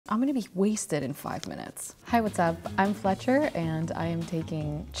I'm gonna be wasted in 5 minutes. Hi, what's up? I'm Fletcher, and I am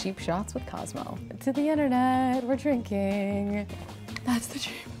taking cheap shots with Cosmo. To the internet, we're drinking. That was the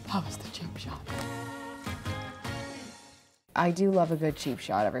cheap shot. I do love a good cheap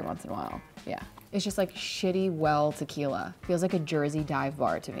shot every once in a while, yeah. It's just like shitty well tequila. Feels like a Jersey dive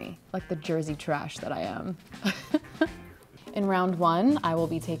bar to me, like the Jersey trash that I am. In round 1, I will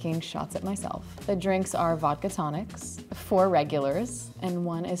be taking shots at myself. The drinks are vodka tonics, 4 regulars, and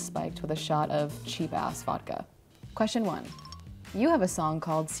 1 is spiked with a shot of cheap-ass vodka. Question 1. You have a song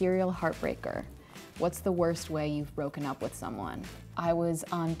called Serial Heartbreaker. What's the worst way you've broken up with someone? I was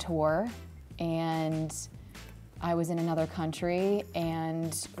on tour, and I was in another country,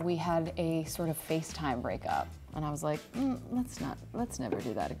 and we had a sort of FaceTime breakup. And I was like, let's never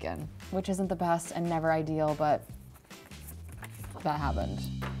do that again. Which isn't the best and never ideal, but that happened.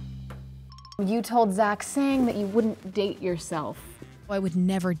 You told Zach Sang that you wouldn't date yourself. I would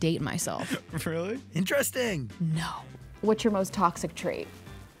never date myself. Really? Interesting. No. What's your most toxic trait?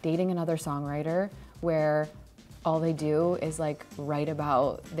 Dating another songwriter where all they do is like write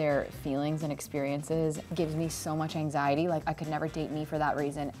about their feelings and experiences gives me so much anxiety. Like I could never date me for that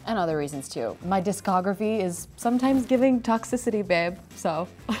reason and other reasons too. My discography is sometimes giving toxicity, babe, so.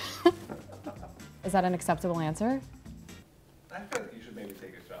 Is that an acceptable answer? I feel like you should maybe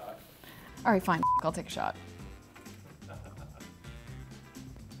take a shot. All right, fine, I'll take a shot.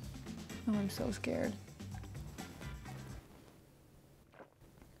 Oh, I'm so scared.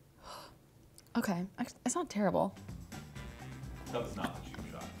 Okay, it's not terrible. No, it's not the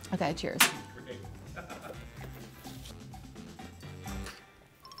cheap shot. Okay, cheers. Great.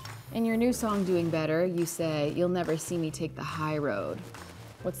 In your new song, Doing Better, you say, "You'll never see me take the high road."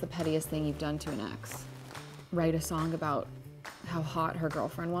 What's the pettiest thing you've done to an ex? Write a song about how hot her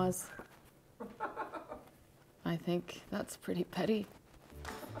girlfriend was? I think that's pretty petty.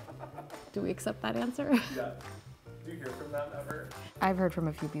 Do we accept that answer? Yeah. Do you hear from them ever? I've heard from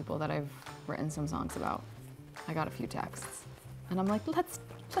a few people that I've written some songs about. I got a few texts. And I'm like, let's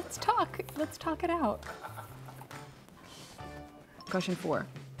talk it out. Question 4.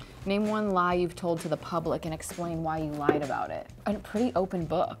 Name one lie you've told to the public and explain why you lied about it. A pretty open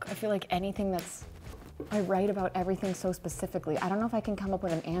book. I feel like anything I write about everything so specifically. I don't know if I can come up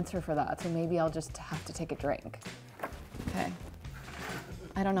with an answer for that, so maybe I'll just have to take a drink. Okay.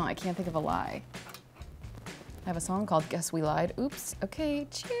 I don't know, I can't think of a lie. I have a song called Guess We Lied. Oops, okay,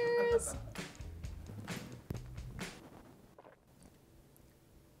 cheers.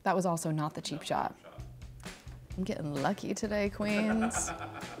 That was also not the cheap shot. I'm getting lucky today, queens.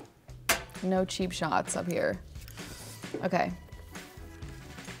 No cheap shots up here. Okay.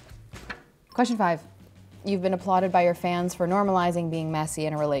 Question 5. You've been applauded by your fans for normalizing being messy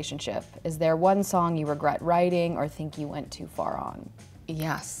in a relationship. Is there one song you regret writing or think you went too far on?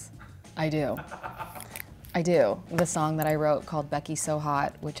 Yes, I do. I do. The song that I wrote called Becky's So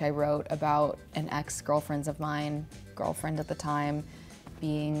Hot, which I wrote about an ex-girlfriend of mine, girlfriend at the time,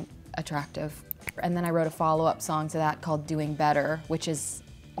 being attractive. And then I wrote a follow-up song to that called Doing Better, which is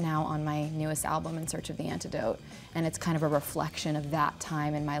now on my newest album, In Search of the Antidote. And it's kind of a reflection of that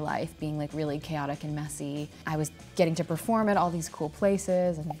time in my life, being like really chaotic and messy. I was getting to perform at all these cool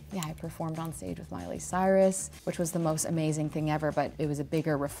places, and yeah, I performed on stage with Miley Cyrus, which was the most amazing thing ever, but it was a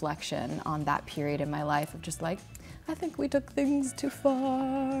bigger reflection on that period in my life of just like, I think we took things too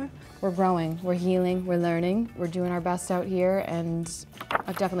far. We're growing, we're healing, we're learning, we're doing our best out here, and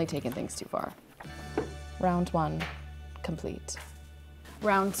I've definitely taken things too far. Round 1, complete.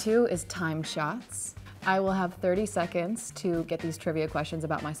 Round 2 is timed shots. I will have 30 seconds to get these trivia questions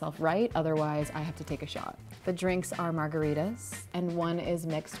about myself right, otherwise I have to take a shot. The drinks are margaritas, and 1 is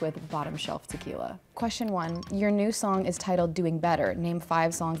mixed with bottom shelf tequila. Question 1, your new song is titled Doing Better. Name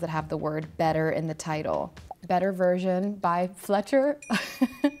 5 songs that have the word better in the title. Better Version by FLETCHER.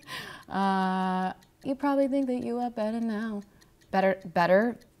 You probably think that you are better now.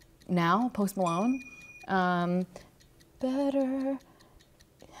 Better Now, Post Malone. Better.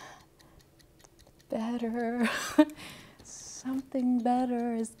 Something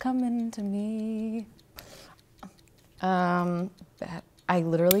better is coming to me. I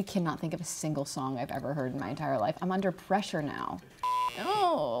literally cannot think of a single song I've ever heard in my entire life. I'm under pressure now.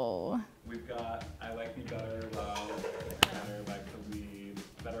 Oh. We've got I Like Me Better, Love, Better by Khalid,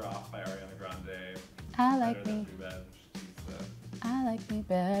 Better Off by Ariana Grande. I like Better me. Than Revenge, I like me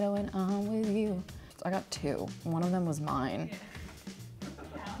better when I'm with you. I got 2. One of them was mine.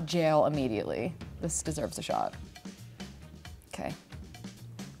 Jail immediately. This deserves a shot. Okay.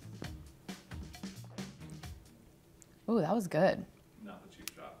 Ooh, that was good. Not the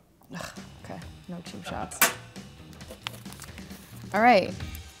cheap shot. Ugh, okay, no cheap shots. All right,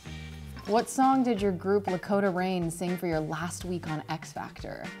 What song did your group Lakota Rain sing for your last week on X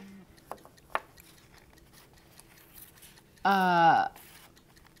Factor? Was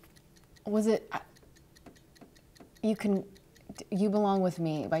it You Belong With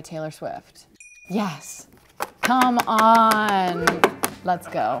Me by Taylor Swift? Yes. Come on. Let's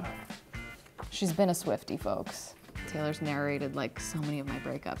go. She's been a Swiftie, folks. Taylor's narrated like so many of my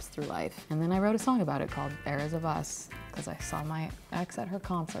breakups through life. And then I wrote a song about it called Eras of Us because I saw my ex at her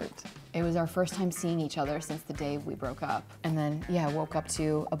concert. It was our first time seeing each other since the day we broke up. And then, yeah, I woke up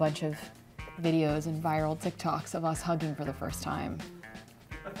to a bunch of videos and viral TikToks of us hugging for the first time.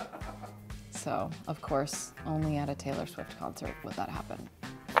 So, of course, only at a Taylor Swift concert would that happen.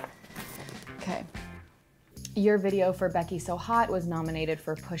 Okay. Your video for Becky So Hot was nominated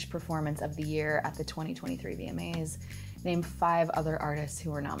for Push Performance of the Year at the 2023 VMAs. Name 5 other artists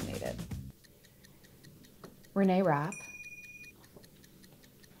who were nominated. Renee Rapp.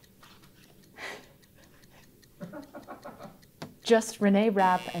 Just Renee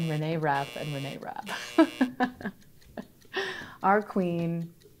Rapp and Renee Rapp and Renee Rapp. Our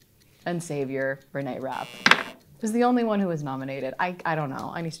queen and savior, Renee Rapp, was the only one who was nominated. I don't know,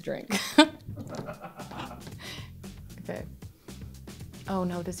 I need to drink. Okay. Oh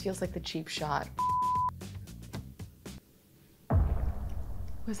no, this feels like the cheap shot.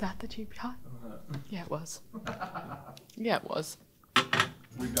 Was that the cheap shot? Yeah, it was. Yeah, it was.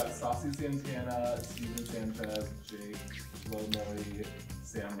 We've got Saucy Santana, Steven Sanchez, Jake, Flo Millie,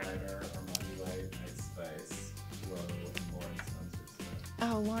 Sam Ryder, Armani White, Ice Spice, Flo, and Lauren Spencer Smith.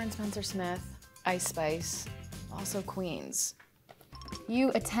 Oh, Lauren Spencer Smith, Ice Spice, also Queens.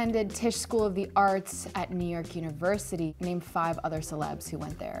 You attended Tisch School of the Arts at New York University. Name 5 other celebs who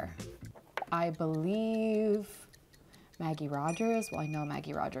went there. I believe Maggie Rogers. Well, I know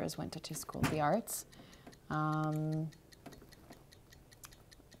Maggie Rogers went to Tisch School of the Arts. Cami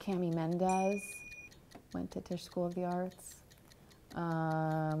Mendez went to Tisch School of the Arts.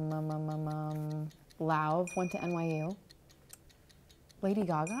 Lauv went to NYU. Lady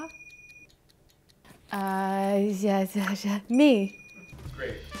Gaga? Me.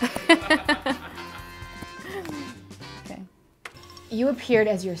 Great. Okay. You appeared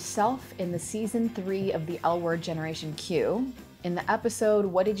as yourself in the season 3 of the L Word Generation Q. In the episode,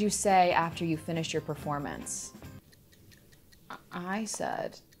 what did you say after you finished your performance? I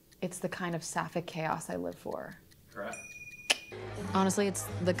said, it's the kind of sapphic chaos I live for. Correct. Honestly, it's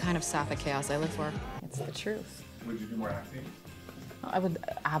the kind of sapphic chaos I live for. It's the truth. Would you do more acting? I would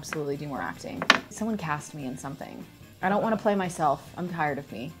absolutely do more acting. Someone cast me in something. I don't want to play myself. I'm tired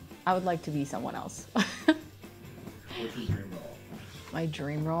of me. I would like to be someone else. What's your dream role? My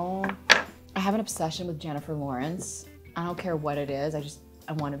dream role? I have an obsession with Jennifer Lawrence. I don't care what it is.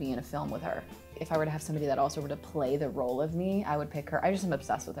 I want to be in a film with her. If I were to have somebody that also were to play the role of me, I would pick her. I just am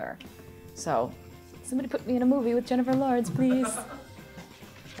obsessed with her. So, somebody put me in a movie with Jennifer Lawrence, please.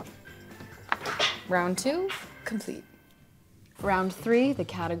 Round 2, complete. Round 3, the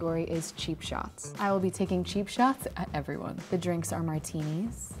category is cheap shots. I will be taking cheap shots at everyone. The drinks are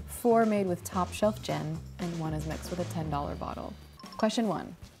martinis, 4 made with top shelf gin, and 1 is mixed with a $10 bottle. Question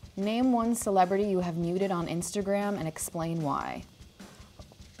 1. Name 1 celebrity you have muted on Instagram and explain why.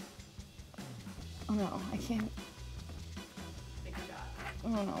 Oh no, I can't. Oh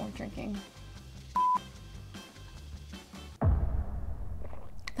no, we're drinking.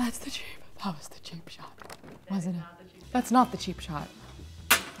 That was the cheap shot, wasn't it? That's not the cheap shot.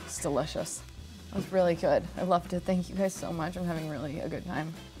 It's delicious. It was really good. I loved it. Thank you guys so much. I'm having really a good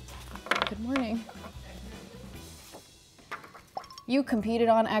time. Good morning. You competed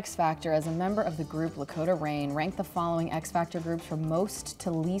on X Factor as a member of the group Lakota Rain. Rank the following X Factor groups from most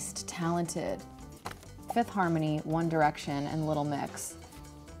to least talented. Fifth Harmony, One Direction, and Little Mix.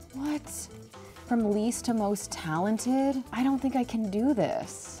 What? From least to most talented? I don't think I can do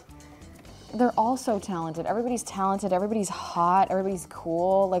this. They're all so talented. Everybody's talented, everybody's hot, everybody's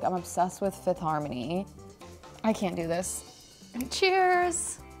cool. Like, I'm obsessed with Fifth Harmony. I can't do this.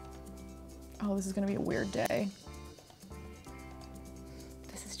 Cheers! Oh, this is gonna be a weird day.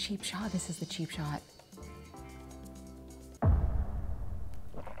 This is cheap shot. This is the cheap shot. That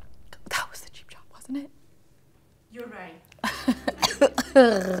was the cheap shot, wasn't it? You're right.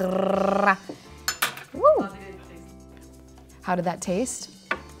 Woo. How did that taste?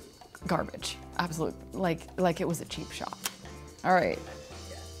 Garbage. Absolute. Like it was a cheap shot. All right.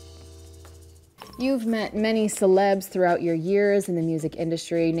 You've met many celebs throughout your years in the music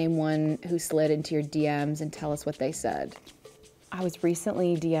industry. Name 1 who slid into your DMs and tell us what they said. I was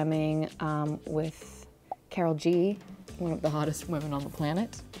recently DMing with Carol G, one of the hottest women on the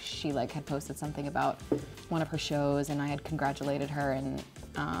planet. She had posted something about one of her shows and I had congratulated her and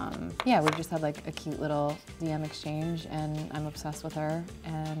Yeah, we just had like a cute little DM exchange, and I'm obsessed with her,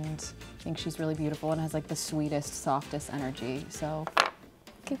 and I think she's really beautiful and has like the sweetest, softest energy. So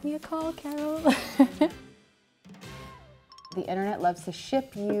give me a call, Carol. The internet loves to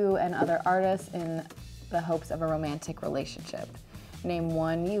ship you and other artists in the hopes of a romantic relationship. Name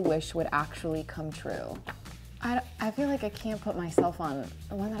one you wish would actually come true. I feel like I can't put myself on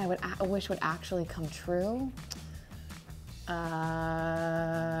the one that I wish would actually come true.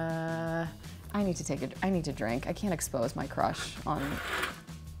 I need to drink. I can't expose my crush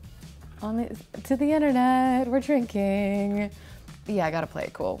to the internet. We're drinking. Yeah, I gotta play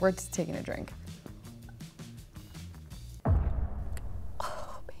it cool. We're just taking a drink.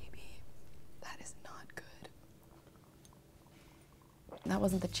 Oh, baby, that is not good. That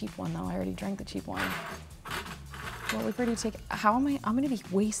wasn't the cheap one though. I already drank the cheap one. Well, we've already taken, I'm gonna be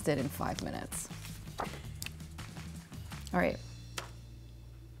wasted in 5 minutes. All right.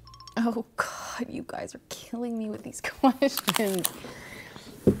 Oh God, you guys are killing me with these questions.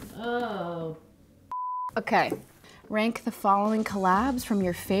 Oh. Okay. Rank the following collabs from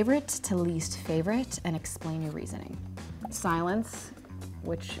your favorite to least favorite and explain your reasoning. Silence,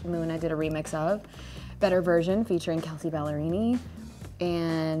 which Muna did a remix of. Better Version featuring Kelsey Ballerini.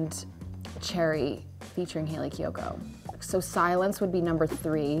 And Cherry featuring Haley Kiyoko. So Silence would be number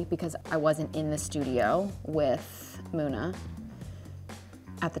 3 because I wasn't in the studio with Muna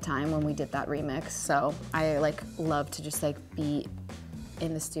at the time when we did that remix. So I like love to just like be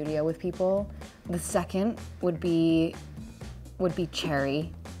in the studio with people. The second would be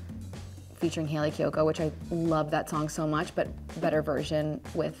Cherry featuring Haley Kiyoko, which I love that song so much, but Better Version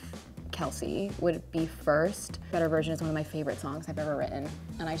with Kelsey would be first. Better Version is one of my favorite songs I've ever written,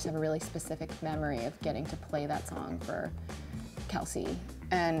 and I just have a really specific memory of getting to play that song for Kelsey.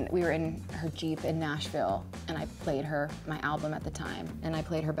 And we were in her Jeep in Nashville, and I played her my album at the time, and I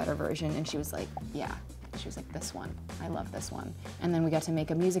played her Better Version, and she was like, yeah. She was like, this one, I love this one. And then we got to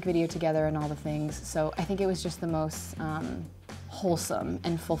make a music video together and all the things. So I think it was just the most wholesome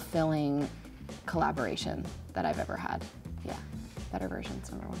and fulfilling collaboration that I've ever had. Yeah, Better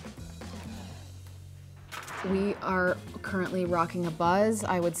Version's number 1. We are currently rocking a buzz.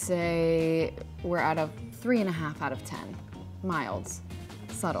 I would say we're at a 3.5 out of 10. Milds,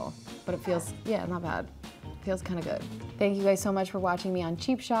 subtle, but it feels, yeah, not bad. Feels kind of good. Thank you guys so much for watching me on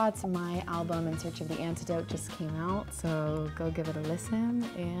Cheap Shots. My album, In Search of the Antidote, just came out, so go give it a listen.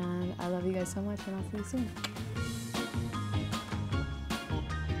 And I love you guys so much, and I'll see you soon.